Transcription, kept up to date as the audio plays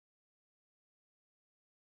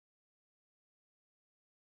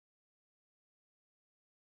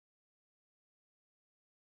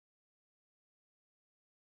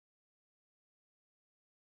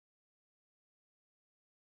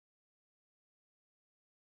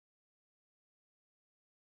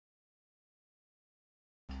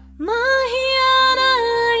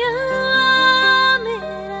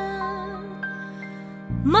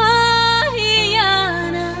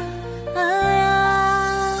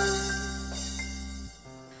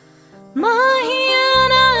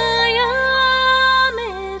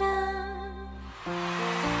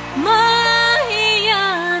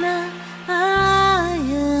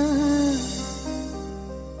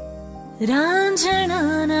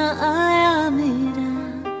रांझना आया मेरा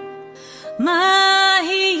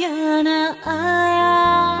माहियाना आया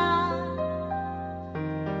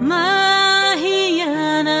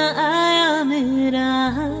माहियाना आया मेरा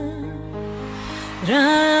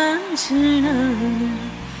रांझना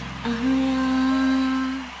आया.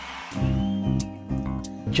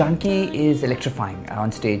 Jankee is electrifying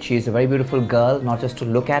on stage. She is a very beautiful girl, not just to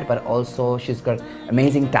look at, but also she's got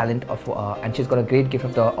amazing talent and she's got a great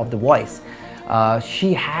gift of the voice.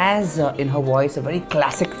 She has in her voice a very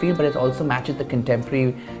classic feel, but it also matches the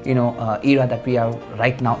contemporary, era that we are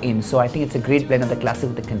right now in. So I think it's a great blend of the classic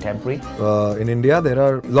with the contemporary. In India, there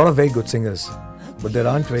are a lot of very good singers, but there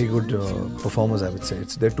aren't very good performers. I would say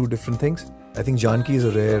they're two different things. I think Jankee is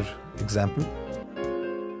a rare example.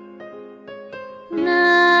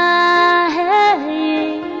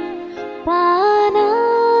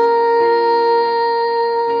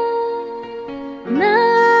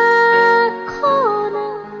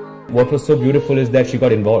 What was so beautiful is that she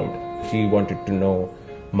got involved. She wanted to know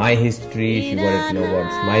my history, she wanted to know what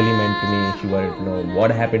Smiley meant to me, she wanted to know what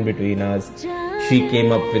happened between us. She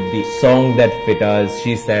came up with the song that fit us.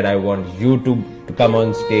 She said, I want you to come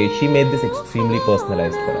on stage. She made this extremely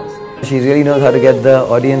personalized for us. She really knows how to get the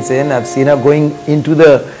audience in. I've seen her going into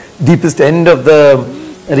the deepest end of the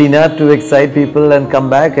arena to excite people and come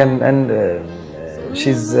back, and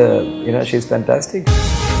she's she's fantastic.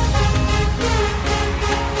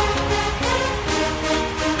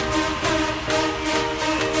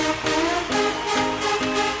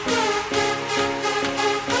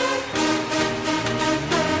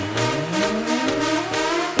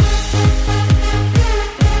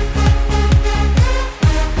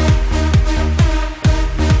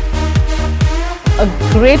 A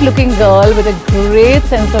great-looking girl with a great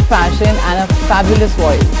sense of fashion and a fabulous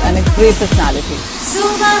voice and a great personality.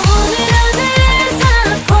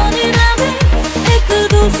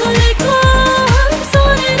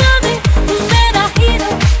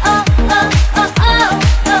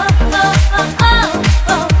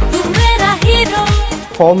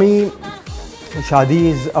 For me,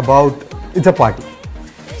 Shadi is it's a party.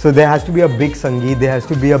 So there has to be a big Sangeet, there has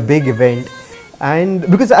to be a big event. And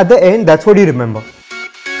because at the end, that's what you remember.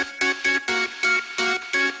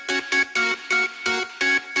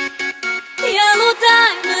 Yellow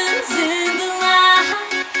diamonds in the light,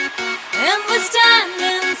 and we're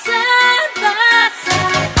standing side by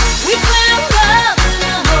side. We found love in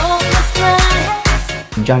a hopeless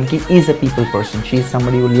place. Jankee is a people person. She's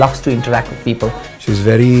somebody who loves to interact with people. She's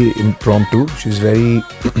very impromptu, she's very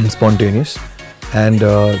spontaneous, and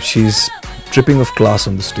she's tripping of class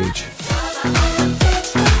on the stage.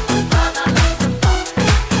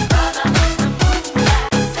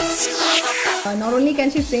 Not only can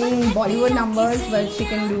she sing Bollywood numbers, but she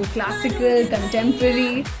can do classical,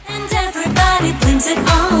 contemporary. And everybody blames it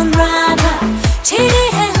on Radha. Chhede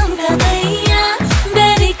hai humka daiya,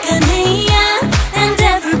 beri kanhaiya. And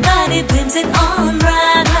everybody blames it on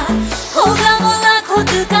Radha. Hoga mola khud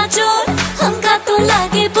ka chor, humka to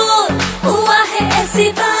lage bol. Hua hai aisi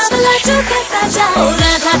babla jo kehta jaye. Oh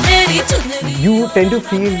Radha teri chunri. You tend to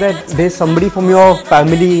feel that there's somebody from your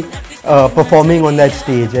family performing on that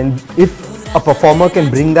stage, and if a performer can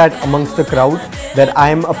bring that amongst the crowd, that I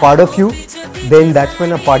am a part of you, then that's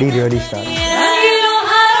when a party really starts.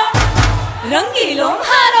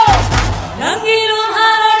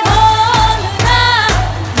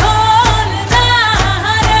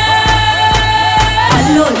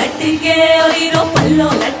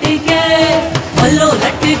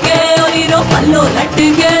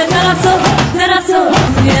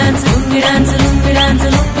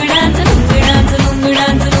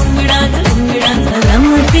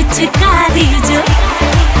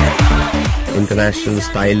 International,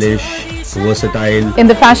 stylish, versatile. In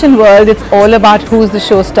the fashion world, it's all about who's the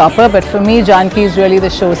showstopper, but for me, Jankee is really the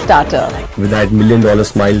show starter. With that $1 million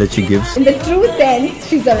smile that she gives. In the true sense,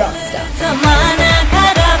 she's a rock star.